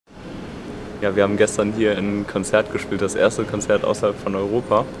Ja, wir haben gestern hier ein Konzert gespielt, das erste Konzert außerhalb von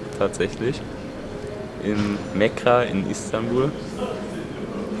Europa tatsächlich. In Mekka in Istanbul.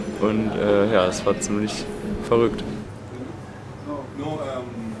 Und ja, es war ziemlich verrückt.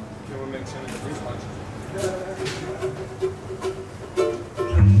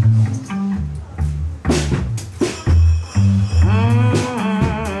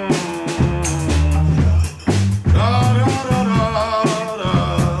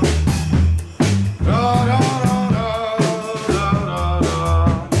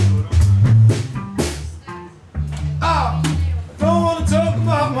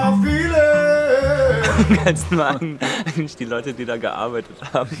 Am geilsten waren eigentlich die Leute, die da gearbeitet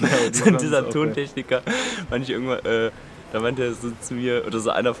haben. Ja, dieser Tontechniker, manche irgendwann, da meinte er so zu mir, oder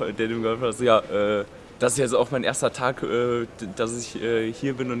so einer, der dem geholfen hat, so, ja, das ist jetzt auch mein erster Tag, dass ich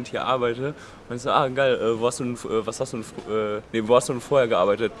hier bin und hier arbeite. Und ich so, ah geil, wo hast du denn vorher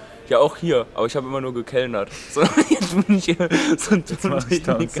gearbeitet? Ja, auch hier, aber ich habe immer nur gekellnert. So, jetzt bin ich hier so ein Sound.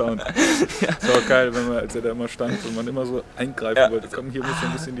 Ja. Das war auch geil, wenn man, als er da immer stand und man immer so eingreifen wollte. Komm, hier muss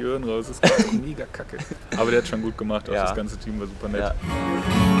ein bisschen die Öhren raus. Das ist mega kacke. Aber der hat schon gut gemacht, auch das ganze Team war super nett. Ja.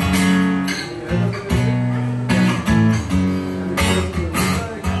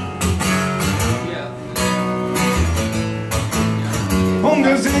 Und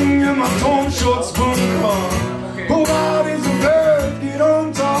wir singen im Atomschutzbunker. Hurra, diese Welt geht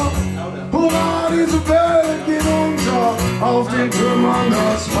unter. Hurra, diese Welt geht unter. Auf den Trümmern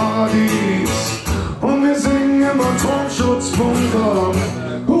das Paradies. Und wir singen im Atomschutzbunker.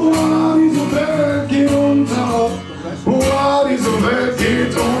 Hurra, diese Welt geht unter. Hurra, diese Welt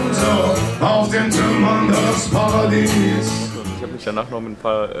geht unter. Auf den Trümmern das Paradies. Ich habe mich danach noch mit ein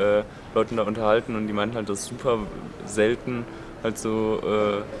paar Leuten da unterhalten und die meinten halt, das ist super selten halt so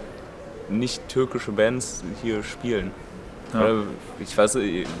nicht türkische Bands hier spielen. Ja. Ich weiß,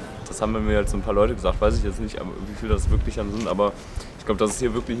 das haben mir halt so ein paar Leute gesagt, weiß ich jetzt nicht, aber wie viele das wirklich dann sind, aber ich glaube, das ist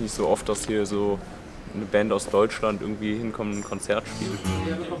hier wirklich nicht so oft, dass hier so eine Band aus Deutschland irgendwie hinkommt und ein Konzert spielt.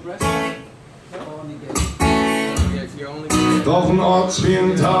 Doch ein Ort wie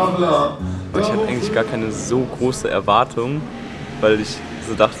ein Tabler. Ich hatte eigentlich gar keine so große Erwartung, weil ich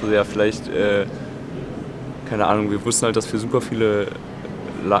so dachte, ja vielleicht, keine Ahnung, wir wussten halt, dass wir super viele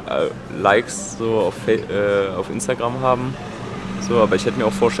Likes so auf Instagram haben. So, aber ich hätte mir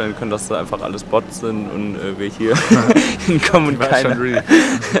auch vorstellen können, dass da einfach alles Bots sind und wir hier hinkommen und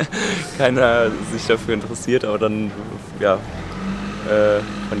keiner sich dafür interessiert. Aber dann ja,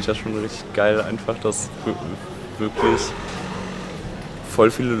 fand ich das schon richtig geil, einfach, dass wirklich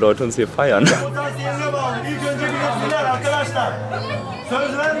voll viele Leute uns hier feiern.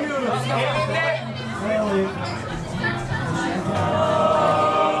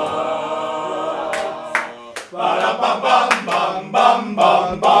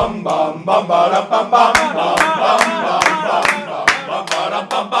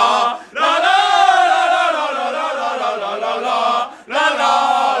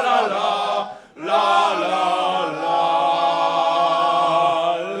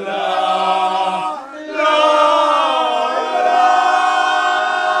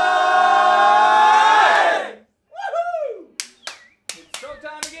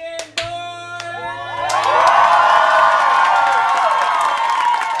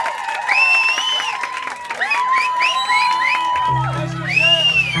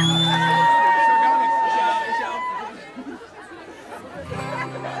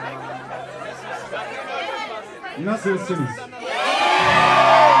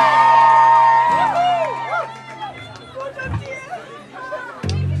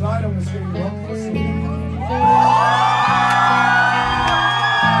 Kleidung ist gegen Rockmusik.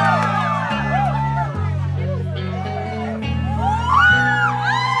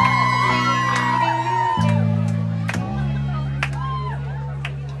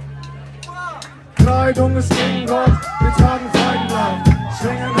 Kleidung ist gegen Gott, wir tragen Feigenblatt,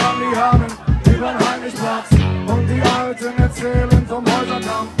 schwingen an die Hahnen, übern Heimlichplatz. Und die Alten erzählen vom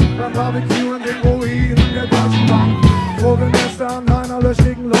Häuserkampf, beim Barbecue in den Ruinen der Deutschen Bank. Vogelnester an einer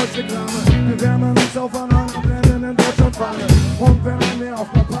löchrigen Leuchtreklame, wir wärmen uns aufeinander und rennen in Deutschlandfahne. Und wenn ein Meer auf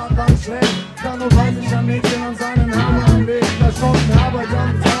der Parkbank schlägt, dann nur weiß ich ein Mädchen an seinen Hammer anlegt. 3 Stunden Arbeit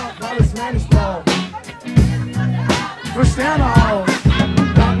am Tag, alles mehr nicht braucht. Für Sterne aus,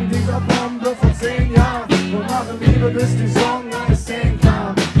 dank dieser Bombe vor 10 Jahren, und machen Liebe bis die Sonne es sehen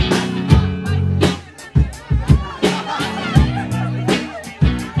kann.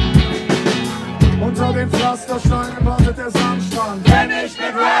 Unter den Pflastersteinen wartet der Sandstrand. Wenn ich nicht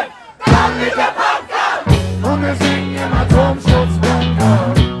rap, dann nicht der Park.